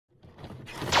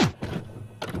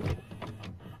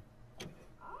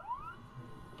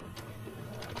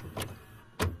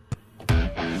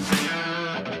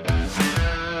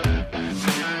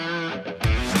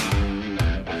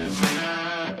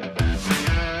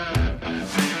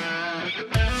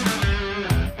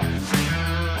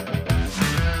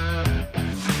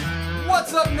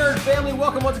family,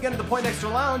 welcome once again to the Point Extra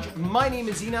Lounge. My name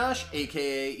is Enosh,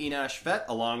 aka Enosh Fett,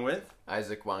 along with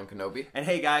Isaac Wan Kenobi. And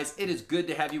hey guys, it is good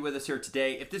to have you with us here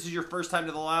today. If this is your first time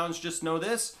to the lounge, just know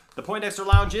this. The Point Extra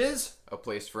Lounge is a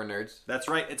place for nerds. That's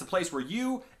right. It's a place where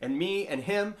you and me and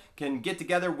him can get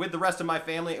together with the rest of my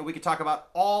family and we can talk about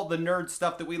all the nerd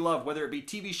stuff that we love, whether it be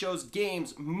TV shows,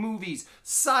 games, movies,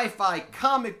 sci-fi,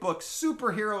 comic books,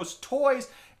 superheroes, toys,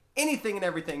 anything and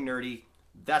everything nerdy.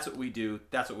 That's what we do.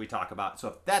 That's what we talk about. So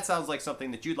if that sounds like something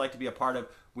that you'd like to be a part of,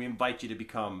 we invite you to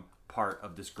become part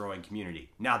of this growing community.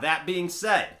 Now, that being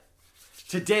said,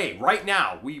 today, right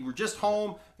now, we were just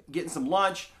home getting some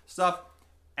lunch, stuff,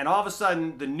 and all of a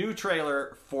sudden, the new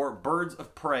trailer for Birds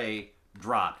of Prey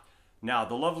dropped. Now,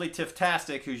 the lovely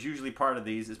Tiff-tastic, who's usually part of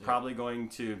these, is probably going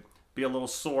to be a little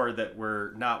sore that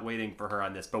we're not waiting for her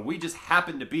on this. But we just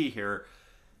happen to be here.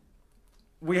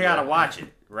 We gotta watch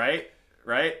it, right?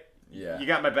 Right? Yeah. You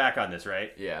got my back on this,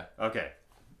 right? Yeah. Okay.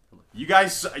 You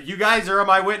guys are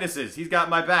my witnesses. He's got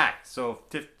my back. So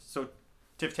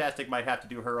Tiff-tastic might have to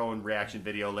do her own reaction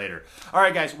video later. All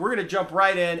right, guys, we're gonna jump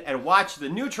right in and watch the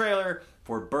new trailer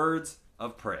for Birds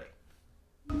of Prey.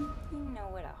 You know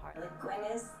what a harlequin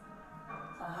is?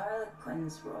 A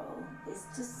harlequin's role is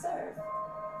to serve.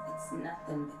 It's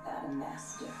nothing without a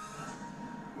master.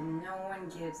 And no one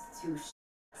gives two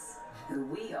shits who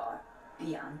we are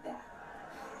beyond that.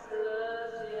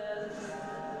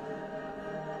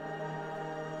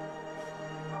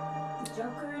 The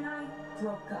Joker and I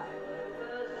broke up.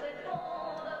 I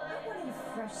wanted a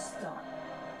fresh start.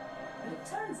 But it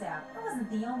turns out I wasn't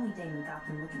the only Damon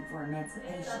Gotham looking for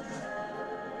emancipation.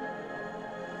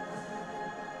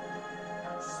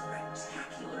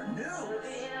 Spectacular news!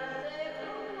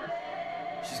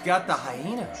 She's got the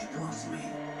hyena. She loves me.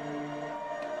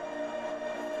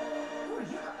 Who are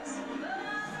you guys?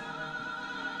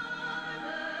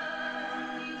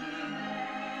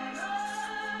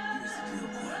 Here's the deal,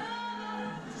 Gwen.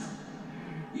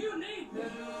 You need me!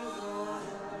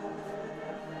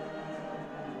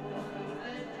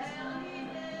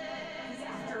 He's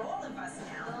after all of us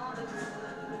now.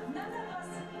 None of us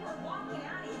are walking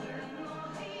out of here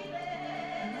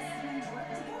unless we work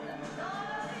together.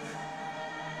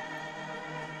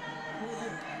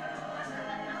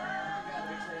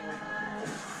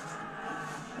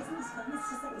 Isn't this fun? It's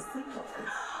just like a sleepover.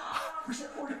 We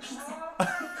should order pizza. My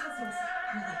cousins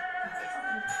really.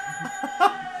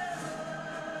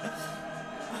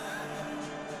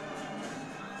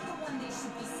 The one they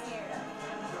should be scared of.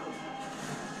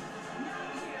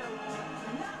 Not you.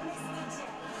 Not Mr. J.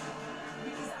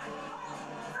 Because I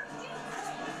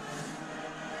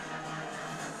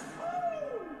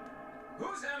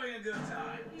Who's having a good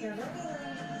time? You're really late.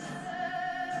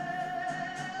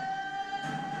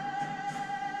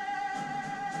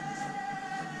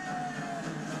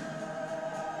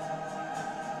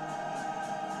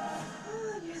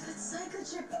 Oh, you're that psycho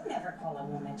chick. You never call a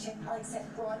woman chick. I'll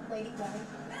accept broad, lady, woman,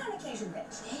 and on occasion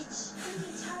bitch. Bitch? What are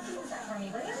you talking about for me,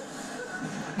 really?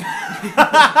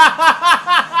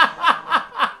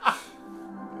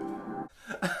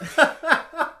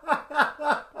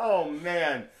 Oh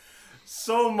man,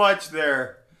 so much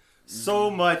there, so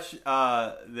much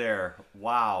there.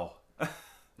 Wow.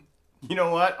 You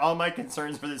know what? All my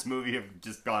concerns for this movie have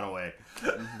just gone away.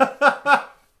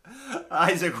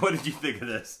 Isaac, what did you think of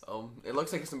this? It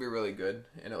looks like it's gonna be really good,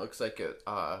 and it looks like it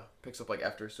picks up like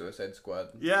after Suicide Squad.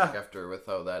 Yeah. Like after with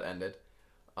how that ended.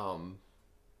 And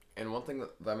one thing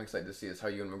that I'm excited to see is how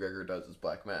Ewan McGregor does his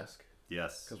Black Mask.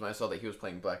 Yes. Because when I saw that he was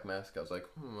playing Black Mask, I was like,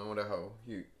 I wonder how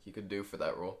he could do for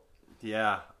that role.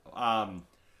 Yeah.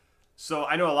 So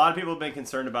I know a lot of people have been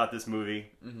concerned about this movie.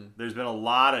 Mm-hmm. There's been a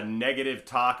lot of negative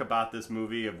talk about this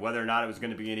movie of whether or not it was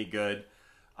going to be any good.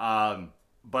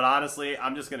 But honestly,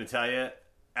 I'm just going to tell you,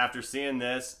 after seeing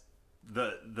this,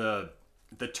 the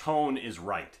tone is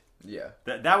right. Yeah.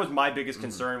 That was my biggest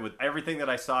concern with everything that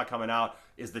I saw coming out.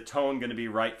 Is the tone going to be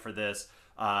right for this?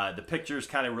 The pictures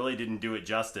kind of really didn't do it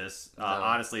justice, No.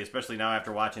 honestly, especially now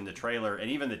after watching the trailer. And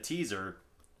even the teaser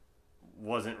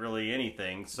wasn't really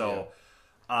anything. So,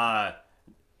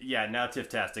 yeah, now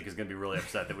Tiff-tastic is going to be really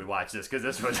upset that we watched this because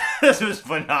this was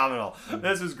phenomenal.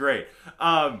 This was great.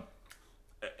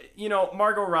 You know,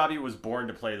 Margot Robbie was born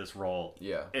to play this role.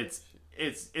 Yeah.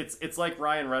 It's like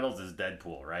Ryan Reynolds is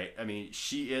Deadpool, right? I mean,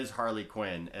 she is Harley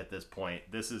Quinn at this point.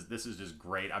 This is just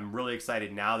great. I'm really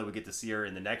excited now that we get to see her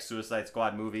in the next Suicide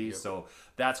Squad movie. Yep. So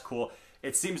that's cool.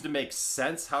 It seems to make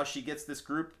sense how she gets this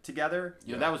group together.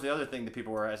 You know, that was the other thing that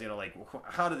people were asking, like,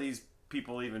 how do these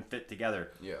people even fit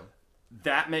together? Yeah.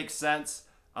 That makes sense.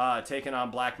 Taking on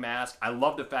Black Mask. I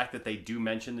love the fact that they do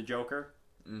mention the Joker.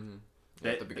 Mm-hmm.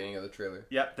 At the beginning of the trailer.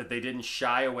 Yep, that they didn't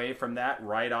shy away from that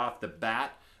right off the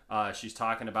bat. She's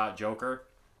talking about Joker.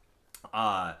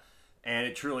 And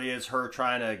it truly is her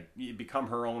trying to become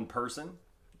her own person.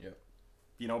 Yep.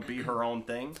 You know, be her own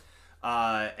thing.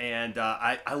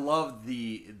 I love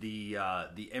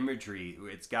the imagery.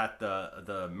 It's got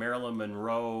the Marilyn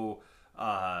Monroe,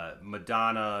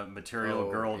 Madonna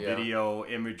Material Girl video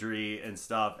imagery and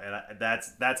stuff, and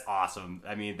that's awesome.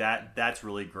 I mean, that's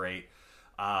really great.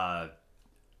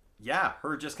 Yeah,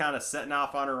 her just kind of setting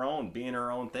off on her own, being her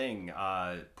own thing,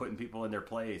 putting people in their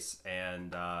place,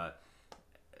 and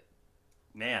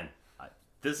man,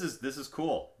 this is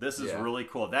cool. This is really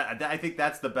cool. I think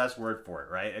that's the best word for it,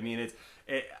 right? I mean,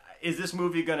 is this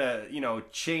movie gonna, you know,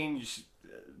 change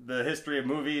the history of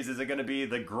movies? Is it gonna be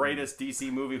the greatest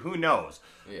DC movie? Who knows?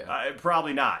 Yeah,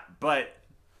 probably not. But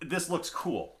this looks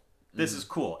cool. This is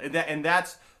cool, and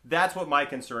that's what my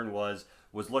concern was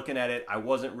looking at it. I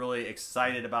wasn't really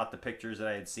excited about the pictures that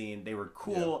I had seen. They were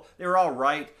cool. Yeah. They were all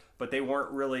right, but they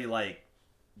weren't really like,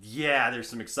 yeah, there's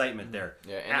some excitement there.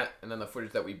 Yeah, and then the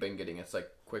footage that we've been getting, it's like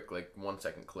quick, like 1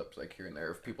 second clips, like here and there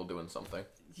of people doing something.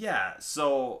 Yeah,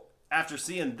 so after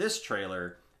seeing this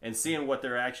trailer and seeing what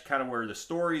they're actually kind of where the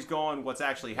story's going, what's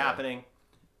actually happening,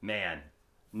 man,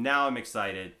 now I'm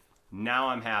excited. Now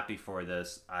I'm happy for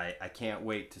this. I can't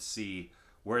wait to see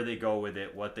where they go with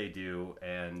it, what they do,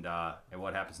 and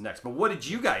what happens next. But what did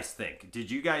you guys think?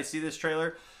 Did you guys see this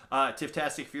trailer?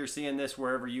 Tifftastic, if you're seeing this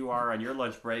wherever you are on your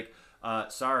lunch break,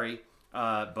 sorry,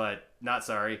 but not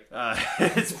sorry.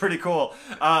 It's pretty cool.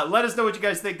 Let us know what you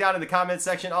guys think down in the comment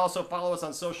section. Also, follow us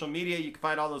on social media. You can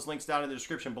find all those links down in the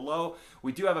description below.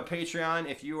 We do have a Patreon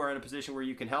if you are in a position where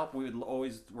you can help. We're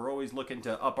always looking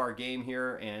to up our game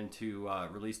here and to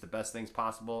release the best things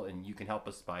possible, and you can help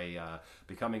us by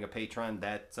becoming a patron.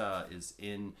 That is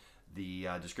in the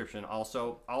description.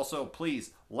 Also,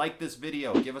 please like this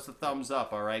video, give us a thumbs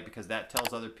up, all right, because that tells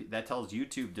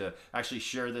YouTube to actually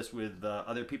share this with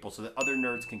other people so that other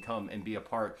nerds can come and be a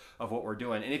part of what we're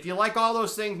doing. And if you like all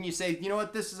those things and you say, you know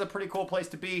what, this is a pretty cool place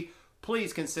to be,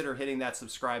 please consider hitting that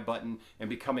subscribe button and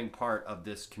becoming part of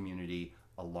this community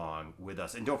along with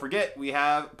us. And don't forget, we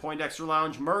have Poindexter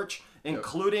Lounge merch,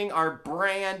 including our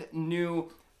brand new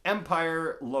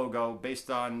Empire logo based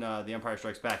on The Empire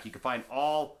Strikes Back. You can find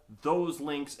all those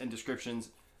links and descriptions,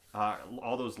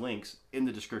 all those links in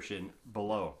the description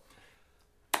below.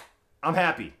 I'm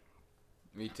happy.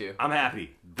 Me too. I'm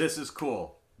happy. This is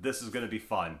cool. This is going to be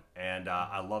fun. And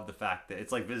I love the fact that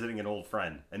it's like visiting an old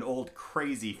friend, an old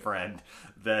crazy friend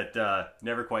that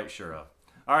never quite sure of.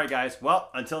 All right, guys. Well,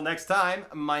 until next time,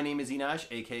 my name is Enosh,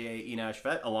 a.k.a. Enosh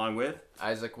Fett, along with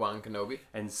Isaac Juan Kenobi.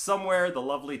 And somewhere the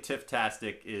lovely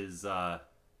Tifftastic is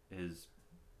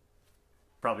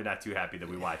probably not too happy that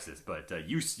we watched this, but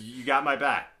you got my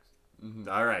back.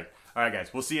 All right,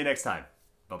 guys. We'll see you next time.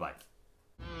 Bye-bye.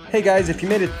 Hey guys, if you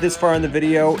made it this far in the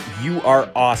video, you are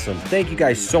awesome. Thank you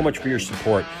guys so much for your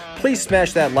support. Please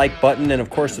smash that like button and of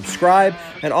course subscribe,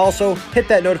 and also hit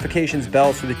that notifications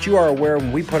bell so that you are aware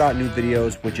when we put out new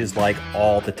videos, which is like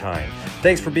all the time.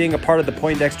 Thanks for being a part of the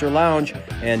Poindexter Lounge,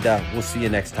 and we'll see you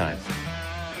next time.